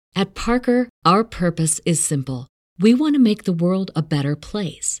At Parker, our purpose is simple. We want to make the world a better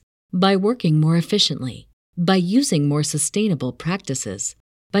place by working more efficiently, by using more sustainable practices,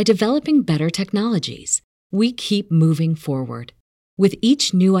 by developing better technologies. We keep moving forward. With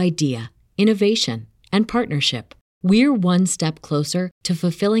each new idea, innovation, and partnership, we're one step closer to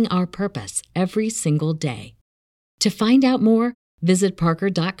fulfilling our purpose every single day. To find out more, visit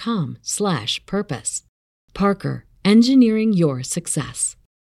parker.com/purpose. Parker, engineering your success.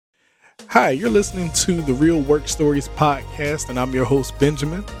 Hi, you're listening to the Real Work Stories podcast, and I'm your host,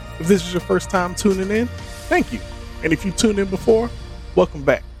 Benjamin. If this is your first time tuning in, thank you. And if you tuned in before, welcome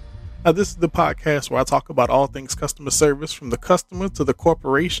back. Now, this is the podcast where I talk about all things customer service, from the customer to the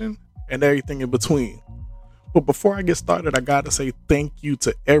corporation and everything in between. But before I get started, I got to say thank you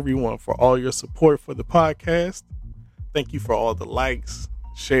to everyone for all your support for the podcast. Thank you for all the likes,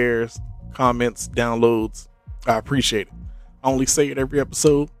 shares, comments, downloads. I appreciate it. I only say it every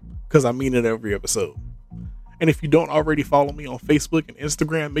episode because I mean it every episode. And if you don't already follow me on Facebook and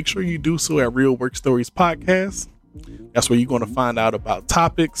Instagram, make sure you do so at Real Work Stories Podcast. That's where you're going to find out about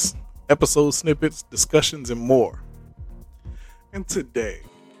topics, episode snippets, discussions, and more. And today,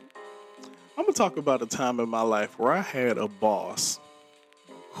 I'm going to talk about a time in my life where I had a boss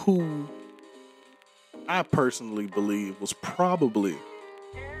who I personally believe was probably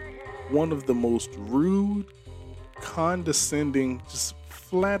one of the most rude, condescending, just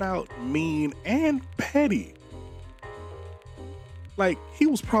flat out mean and petty. Like, he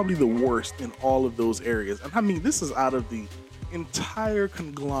was probably the worst in all of those areas. And I mean, this is out of the entire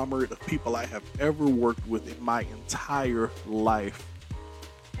conglomerate of people I have ever worked with in my entire life.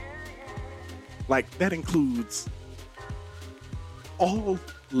 Like, that includes all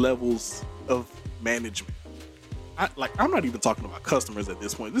levels of management. I'm not even talking about customers at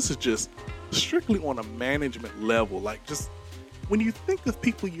this point. This is just strictly on a management level. Like, just when you think of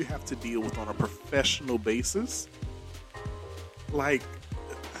people you have to deal with on a professional basis, like,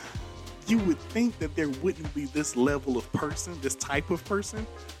 you would think that there wouldn't be this level of person, this type of person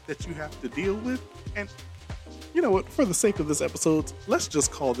that you have to deal with. And you know what? For the sake of this episode, let's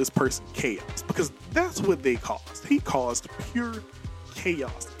just call this person Chaos, because that's what they caused. He caused pure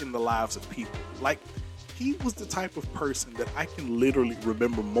chaos in the lives of people. Like, he was the type of person that I can literally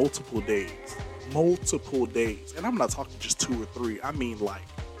remember multiple days. And I'm not talking just 2 or 3. I mean, like,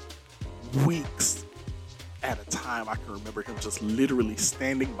 weeks at a time. I can remember him just literally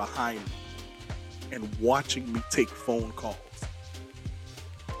standing behind me and watching me take phone calls.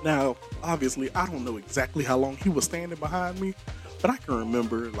 Now, obviously, I don't know exactly how long he was standing behind me, but I can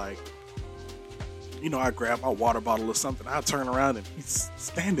remember, like, you know, I grab my water bottle or something, I turn around and he's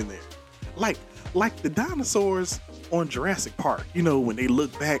standing there. Like the dinosaurs on Jurassic Park. You know, when they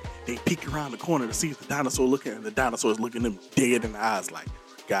look back, they peek around the corner to see if the dinosaur looking, and the dinosaur's looking them dead in the eyes like,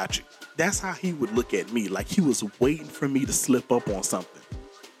 got you. That's how he would look at me, like he was waiting for me to slip up on something.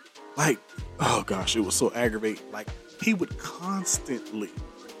 Like, oh gosh, it was so aggravating. Like, he would constantly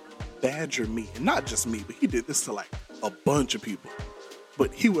badger me, and not just me, but he did this to like a bunch of people.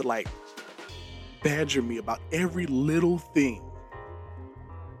 But he would like badger me about every little thing.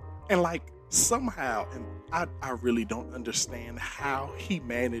 And like, somehow, and I really don't understand how he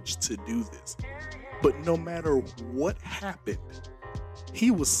managed to do this, but no matter what happened,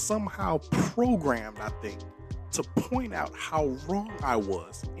 he was somehow programmed, I think, to point out how wrong I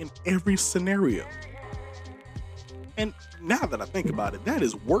was in every scenario. And now that I think about it, that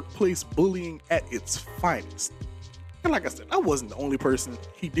is workplace bullying at its finest. And like I said, I wasn't the only person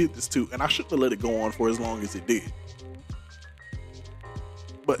he did this to, and I shouldn't have let it go on for as long as it did.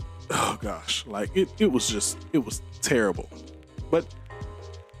 But, oh gosh, like, it was terrible. But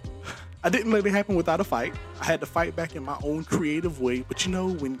I didn't let it happen without a fight. I had to fight back in my own creative way. But you know,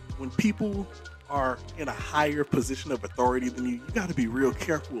 when people are in a higher position of authority than you, you got to be real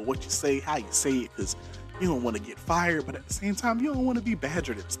careful with what you say, how you say it, because you don't want to get fired, but at the same time, you don't want to be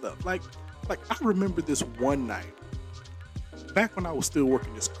badgered and stuff. Like I remember this one night, back when I was still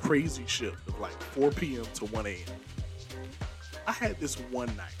working this crazy shift of like 4 p.m. to 1 a.m. I had this one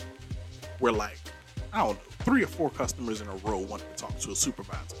night where, like, I don't know, 3 or 4 customers in a row wanted to talk to a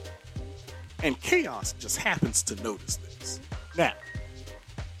supervisor. And Chaos just happens to notice this. Now,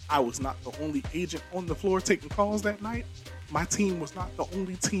 I was not the only agent on the floor taking calls that night. My team was not the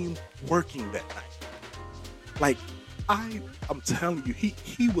only team working that night. Like, I'm telling you,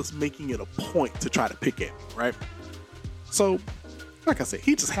 he was making it a point to try to pick at me, right? So, like I said,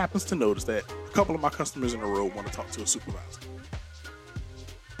 he just happens to notice that a couple of my customers in a row want to talk to a supervisor.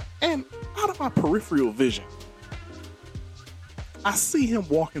 And out of my peripheral vision, I see him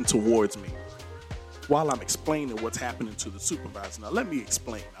walking towards me while I'm explaining what's happening to the supervisor. Now, let me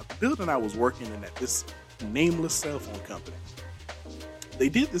explain. Now, the building I was working in at this nameless cell phone company, they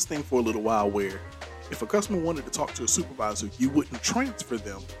did this thing for a little while where if a customer wanted to talk to a supervisor, you wouldn't transfer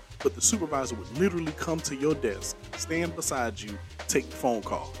them, but the supervisor would literally come to your desk, stand beside you, take the phone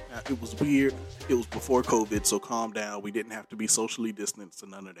call. Now, it was weird. It was before COVID, so calm down. We didn't have to be socially distanced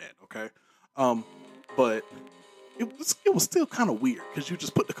and none of that, okay? But it was still kind of weird because you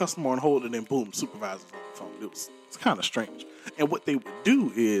just put the customer on hold and then boom, supervisor's on the phone. It's kind of strange. And what they would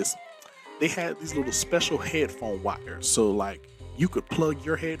do is they had these little special headphone wires. So like you could plug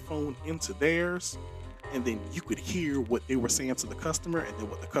your headphone into theirs and then you could hear what they were saying to the customer and then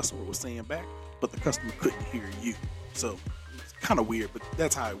what the customer was saying back, but the customer couldn't hear you. So it's kind of weird, but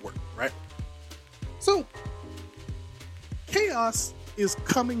that's how it worked, right? So Chaos is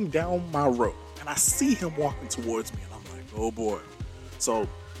coming down my road and I see him walking towards me and I'm like, oh boy. So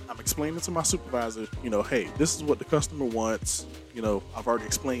I'm explaining to my supervisor, hey, this is what the customer wants. I've already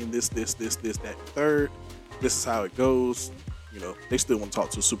explained this, that, and third. This is how it goes. They still want to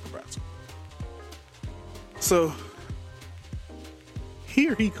talk to a supervisor. So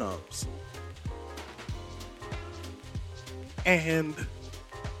here he comes. And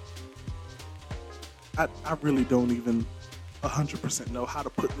I really don't even 100% know how to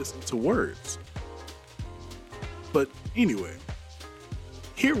put this into words. But anyway,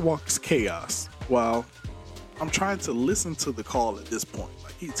 here walks Chaos while I'm trying to listen to the call at this point.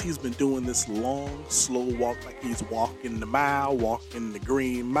 Like he's been doing this long, slow walk, like he's walking the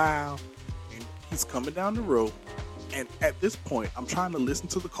green mile, and he's coming down the road. And at this point, I'm trying to listen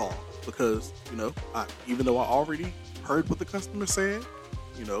to the call because, even though I already heard what the customer said,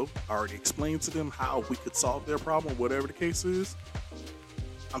 I already explained to them how we could solve their problem, whatever the case is.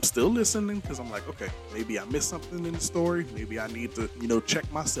 I'm still listening because I'm like, okay, maybe I missed something in the story. Maybe I need to,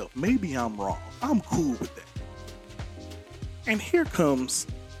 check myself. Maybe I'm wrong. I'm cool with that. And here comes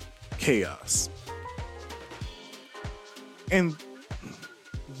Chaos. And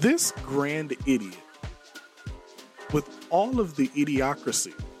this grand idiot, with all of the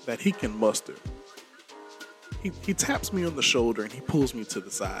idiocracy that he can muster, he taps me on the shoulder and he pulls me to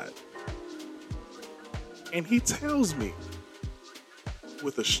the side. And he tells me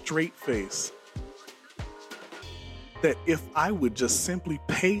with a straight face that if I would just simply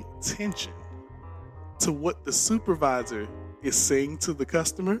pay attention to what the supervisor is saying to the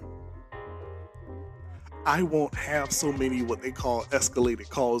customer, I won't have so many what they call escalated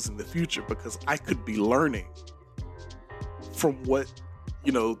calls in the future because I could be learning from what,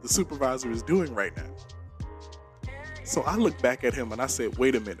 the supervisor is doing right now. So I look back at him and I said,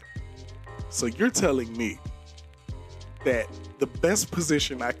 wait a minute. So you're telling me that the best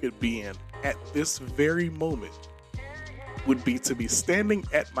position I could be in at this very moment would be to be standing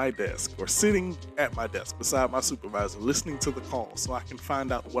at my desk or sitting at my desk beside my supervisor, listening to the call so I can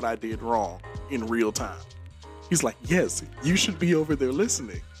find out what I did wrong in real time. He's like, yes, you should be over there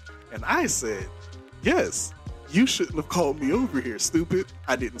listening. And I said, yes, you shouldn't have called me over here, stupid.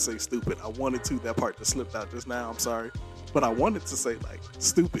 I didn't say stupid. I wanted to. That part just slipped out just now. I'm sorry. But I wanted to say,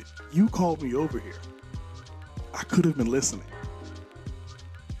 stupid. You called me over here. I could have been listening.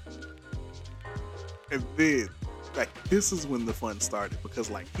 And then, this is when the fun started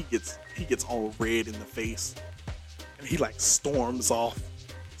because, he gets all red in the face and he, storms off,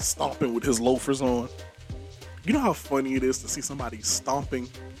 stomping with his loafers on. You know how funny it is to see somebody stomping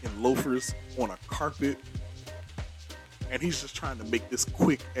in loafers on a carpet? And he's just trying to make this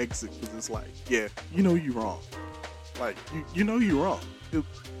quick exit because it's yeah, you're wrong. You're wrong.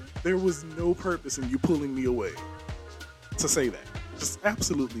 There was no purpose in you pulling me away to say that. Just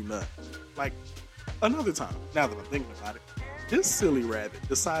absolutely none. Another time, now that I'm thinking about it, this silly rabbit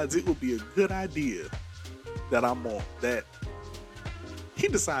decides it would be a good idea that he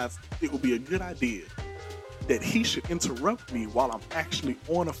decides it would be a good idea that he should interrupt me while I'm actually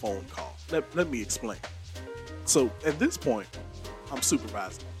on a phone call. Let me explain. So at this point, I'm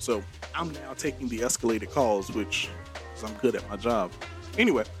supervising. So I'm now taking the escalated calls, which is I'm good at my job.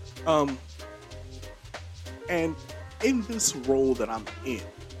 Anyway, and in this role that I'm in,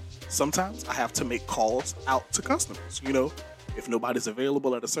 sometimes I have to make calls out to customers. If nobody's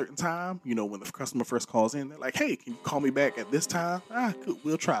available at a certain time, when the customer first calls in, they're like, hey, can you call me back at this time? Good.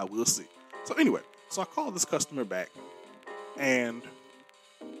 We'll try. We'll see. So anyway, so I call this customer back, and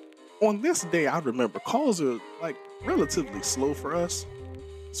on this day, I remember calls are relatively slow for us.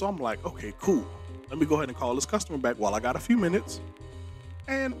 So I'm like, okay, cool. Let me go ahead and call this customer back while I got a few minutes.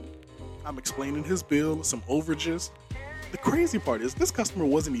 And I'm explaining his bill, some overages. The crazy part is this customer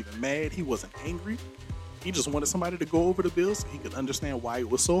wasn't even mad. He wasn't angry. He just wanted somebody to go over the bill so he could understand why it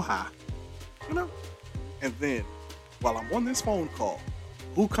was so high. And then, while I'm on this phone call,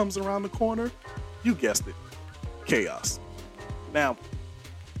 who comes around the corner? You guessed it, Chaos. Now,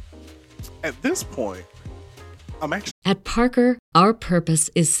 at this point, I'm actually... At Parker, our purpose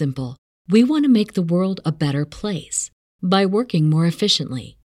is simple. We want to make the world a better place by working more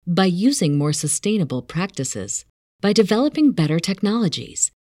efficiently, by using more sustainable practices, by developing better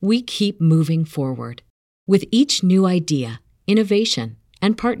technologies. We keep moving forward. With each new idea, innovation,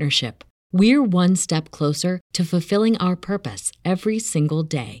 and partnership, we're one step closer to fulfilling our purpose every single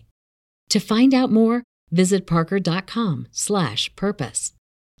day. To find out more, visit parker.com/purpose.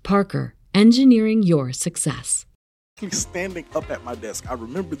 Parker, engineering your success. standing up at my desk. I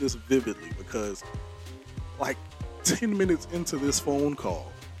remember this vividly because like 10 minutes into this phone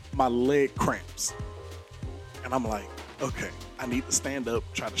call, my leg cramps. And I'm like, okay, I need to stand up,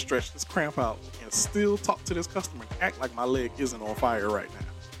 try to stretch this cramp out, and still talk to this customer and act like my leg isn't on fire right now.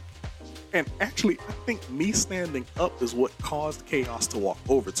 And actually, I think me standing up is what caused Chaos to walk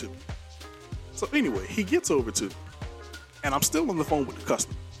over to me. So anyway, he gets over to me, and I'm still on the phone with the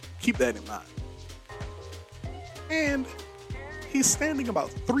customer. Keep that in mind. And he's standing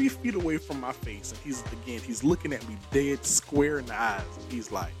about 3 feet away from my face, and he's looking at me dead square in the eyes, and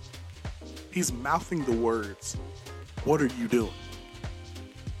he's mouthing the words, "What are you doing?"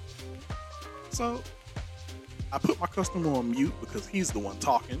 So I put my customer on mute because he's the one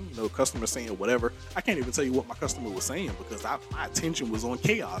talking, customer saying whatever. I can't even tell you what my customer was saying because my attention was on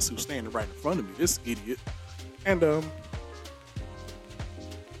Chaos, who's standing right in front of me, this idiot. And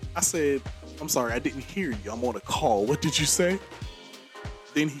I said, "I'm sorry, I didn't hear you. I'm on a call. What did you say?"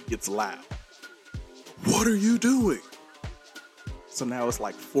 Then he gets loud. "What are you doing?" So now it's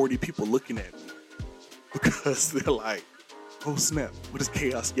like 40 people looking at me because they're like, "Oh snap, what is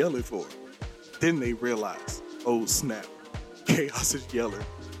Chaos yelling for?" Then they realize, oh snap, Chaos is yelling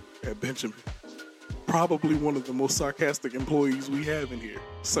at Benjamin. Probably one of the most sarcastic employees we have in here.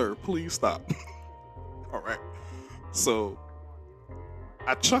 "Sir, please stop." All right. So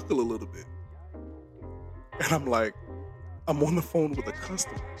I chuckle a little bit. And I'm like, I'm on the phone with a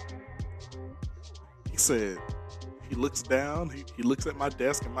customer. He said, he looks down, he looks at my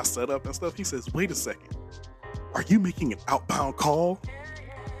desk and my setup and stuff. He says, "Wait a second, are you making an outbound call?"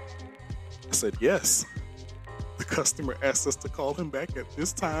 I said, "Yes. The customer asked us to call him back at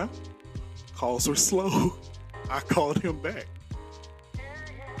this time. Calls were slow. I called him back."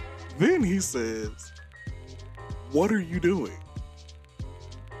 Then he says, "What are you doing?"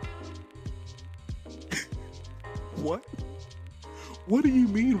 What? What do you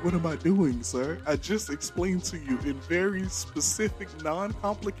mean, what am I doing, sir? I just explained to you in very specific,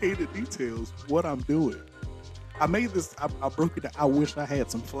 non-complicated details what I'm doing. I broke it down. I wish I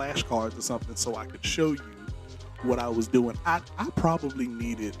had some flashcards or something so I could show you what I was doing. I probably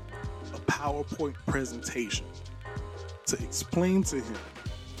needed a PowerPoint presentation to explain to him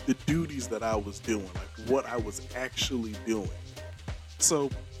the duties that I was doing, like what I was actually doing. So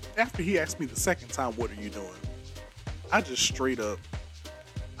after he asked me the second time, "What are you doing?" I just straight up,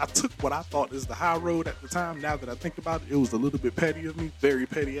 I took what I thought is the high road at the time. Now that I think about it, it was a little bit petty of me, very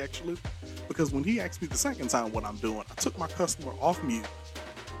petty actually, because when he asked me the second time what I'm doing, I took my customer off mute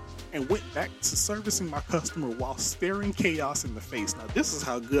and went back to servicing my customer while staring Chaos in the face. Now this is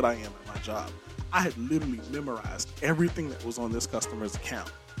how good I am at my job. I had literally memorized everything that was on this customer's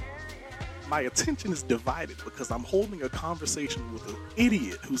account. My attention is divided because I'm holding a conversation with an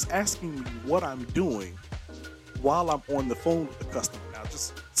idiot who's asking me what I'm doing while I'm on the phone with the customer. Now,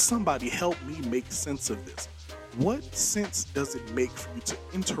 just somebody help me make sense of this. What sense does it make for you to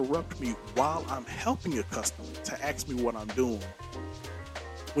interrupt me while I'm helping a customer to ask me what I'm doing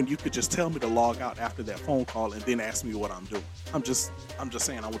when you could just tell me to log out after that phone call and then ask me what I'm doing? I'm just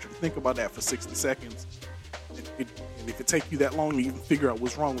saying, I want you to think about that for 60 seconds. And if it takes you that long to even figure out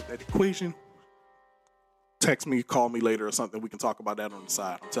what's wrong with that equation, text me, call me later or something. We can talk about that on the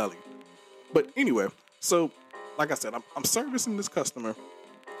side, I'm telling you. But anyway, so like I said, I'm servicing this customer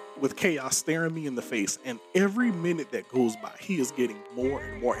with Chaos staring me in the face, and every minute that goes by, he is getting more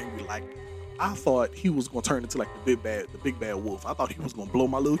and more angry. Like, I thought he was going to turn into like the big bad wolf. I thought he was going to blow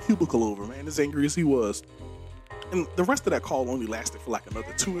my little cubicle over, man, as angry as he was. And the rest of that call only lasted for like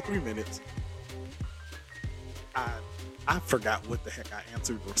another 2 or 3 minutes. I forgot what the heck I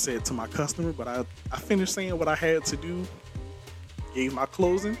answered or said to my customer, but I finished saying what I had to do, gave my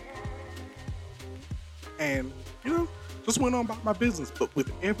closing, and just went on about my business. But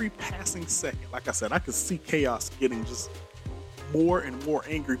with every passing second, like I said, I could see Chaos getting just more and more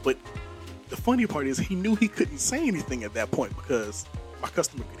angry. But the funny part is he knew he couldn't say anything at that point because my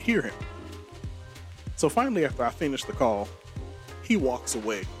customer could hear him. So finally, after I finished the call, he walks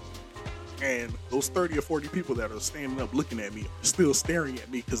away. And those 30 or 40 people that are standing up looking at me are still staring at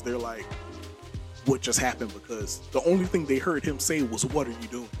me because they're like, what just happened? Because the only thing they heard him say was, what are you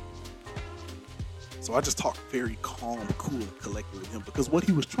doing? So I just talked very calm, cool, and collected with him, because what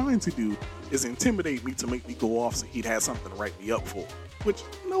he was trying to do is intimidate me to make me go off so he'd have something to write me up for. Which,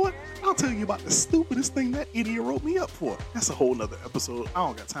 you know what? I'll tell you about the stupidest thing that idiot wrote me up for. That's a whole nother episode. I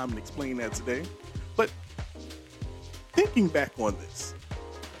don't got time to explain that today. But thinking back on this,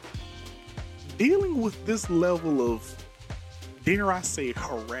 dealing with this level of, dare I say,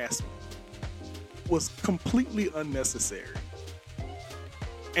 harassment was completely unnecessary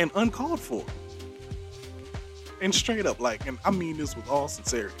and uncalled for. And straight up, like, and I mean this with all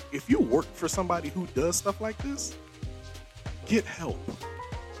sincerity, if you work for somebody who does stuff like this, get help.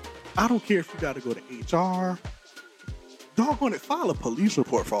 I don't care if you got to go to HR. Doggone it, file a police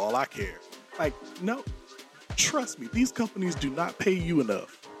report for all I care. Like, no, trust me, these companies do not pay you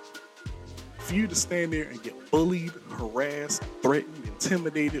enough for you to stand there and get bullied, harassed, threatened,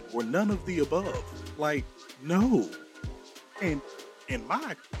 intimidated, or none of the above. Like, no. And in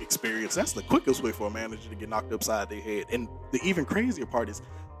my experience, that's the quickest way for a manager to get knocked upside their head. And the even crazier part is,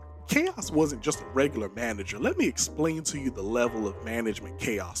 Chaos wasn't just a regular manager. Let me explain to you the level of management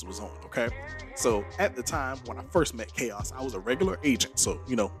Chaos was on, okay? So at the time when I first met Chaos, I was a regular agent. So,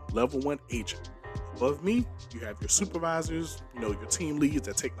 level 1 agent. Above me, you have your supervisors, your team leads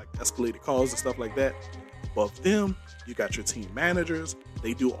that take like escalated calls and stuff like that. Above them, you got your team managers.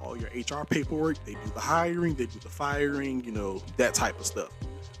 They do all your HR paperwork. They do the hiring. They do the firing, that type of stuff.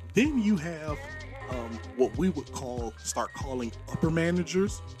 Then you have what we would start calling upper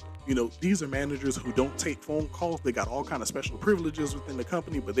managers. These are managers who don't take phone calls. They got all kind of special privileges within the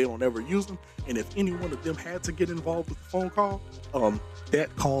company, but they don't ever use them. And if any one of them had to get involved with the phone call,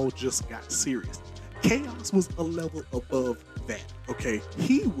 that call just got serious. Chaos was a level above that, okay?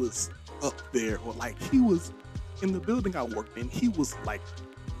 He was up there, or like he was in the building I worked in, he was like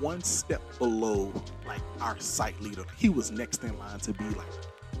one step below like our site leader. He was next in line to be like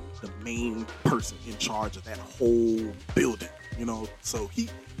the main person in charge of that whole building, so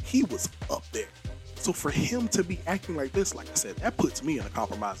he was up there. So for him to be acting like this, like I said, that puts me in a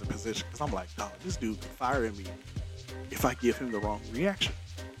compromising position, because I'm like, dog, this dude can fire me if I give him the wrong reaction.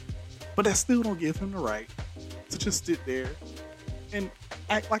 But that still don't give him the right to just sit there and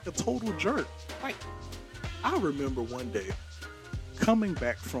act like a total jerk. Like, I remember one day coming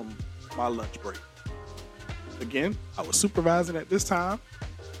back from my lunch break. Again, I was supervising at this time.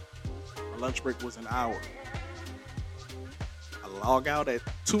 My lunch break was an hour. I log out at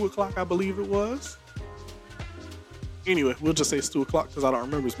 2 o'clock, I believe it was. Anyway, we'll just say it's 2 o'clock because I don't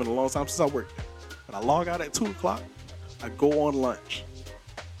remember. It's been a long time since I worked there. But I log out at 2 o'clock. I go on lunch.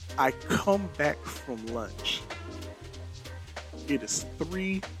 I come back from lunch. It is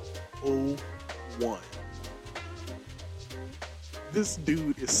 3:01. This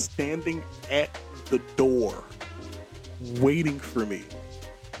dude is standing at the door waiting for me.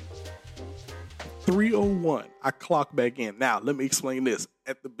 3:01. I clock back in. Now, let me explain this.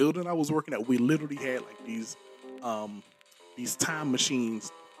 At the building I was working at, we literally had like these time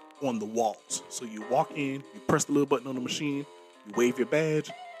machines on the walls. So you walk in, you press the little button on the machine, you wave your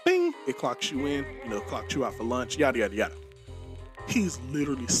badge, bing, it clocks you in, clocks you out for lunch, yada, yada, yada. He's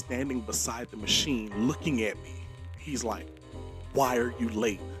literally standing beside the machine looking at me. He's like, why are you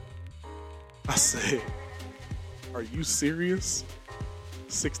late? I said, are you serious?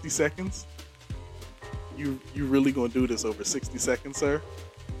 60 seconds? You really gonna do this over 60 seconds, sir?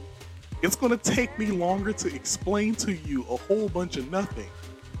 It's gonna take me longer to explain to you a whole bunch of nothing.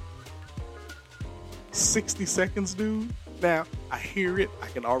 60 seconds, dude? Now, I hear it. I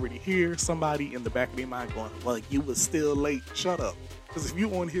can already hear somebody in the back of their mind going, well, you was still late. Shut up. Because if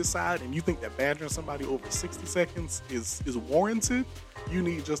you're on his side and you think that badgering somebody over 60 seconds is warranted, you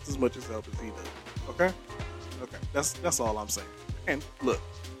need just as much help as he does. Okay? Okay. That's all I'm saying. And look,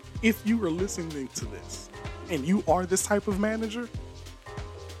 if you are listening to this and you are this type of manager,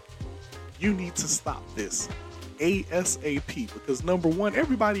 you need to stop this ASAP, because number one,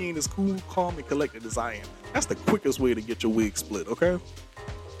 everybody ain't as cool, calm, and collected as I am. That's the quickest way to get your wig split, okay?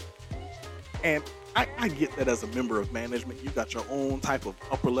 And I get that as a member of management, you got your own type of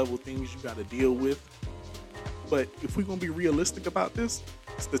upper level things you got to deal with. But if we're going to be realistic about this,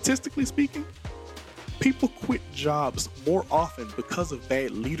 statistically speaking, people quit jobs more often because of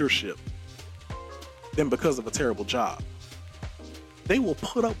bad leadership than because of a terrible job. They will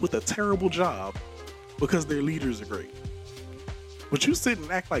put up with a terrible job because their leaders are great. But you sit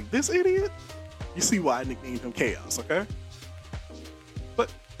and act like this idiot, you see why I nicknamed him Chaos, okay?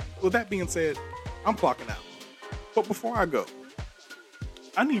 But with that being said, I'm clocking out. But before I go,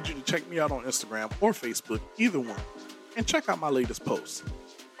 I need you to check me out on Instagram or Facebook, either one, and check out my latest posts.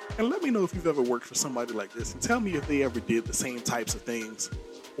 And let me know if you've ever worked for somebody like this, and tell me if they ever did the same types of things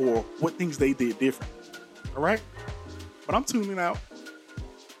or what things they did different. All right? But I'm tuning out.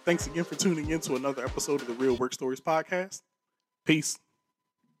 Thanks again for tuning in to another episode of the Real Work Stories podcast. Peace.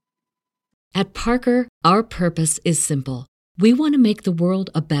 At Parker, our purpose is simple. We want to make the world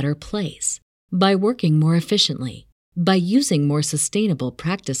a better place by working more efficiently, by using more sustainable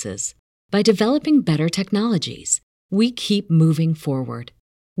practices, by developing better technologies. We keep moving forward.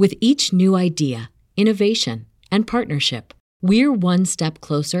 With each new idea, innovation, and partnership, we're one step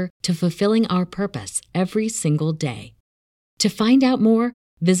closer to fulfilling our purpose every single day. To find out more,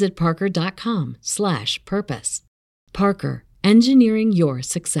 visit parker.com/purpose. Parker, engineering your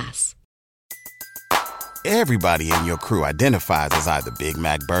success. Everybody in your crew identifies as either Big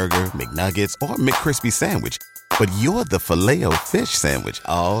Mac Burger, McNuggets, or McCrispy Sandwich. But you're the Filet-O-Fish Sandwich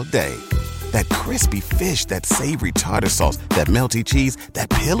all day. That crispy fish, that savory tartar sauce, that melty cheese, that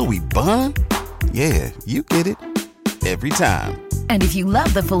pillowy bun. Yeah, you get it. Every time. And if you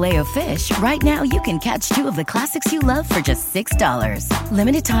love the Filet-O-Fish, right now you can catch two of the classics you love for just $6.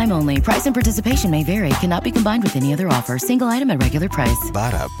 Limited time only. Price and participation may vary. Cannot be combined with any other offer. Single item at regular price.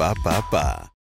 Ba-da-ba-ba-ba.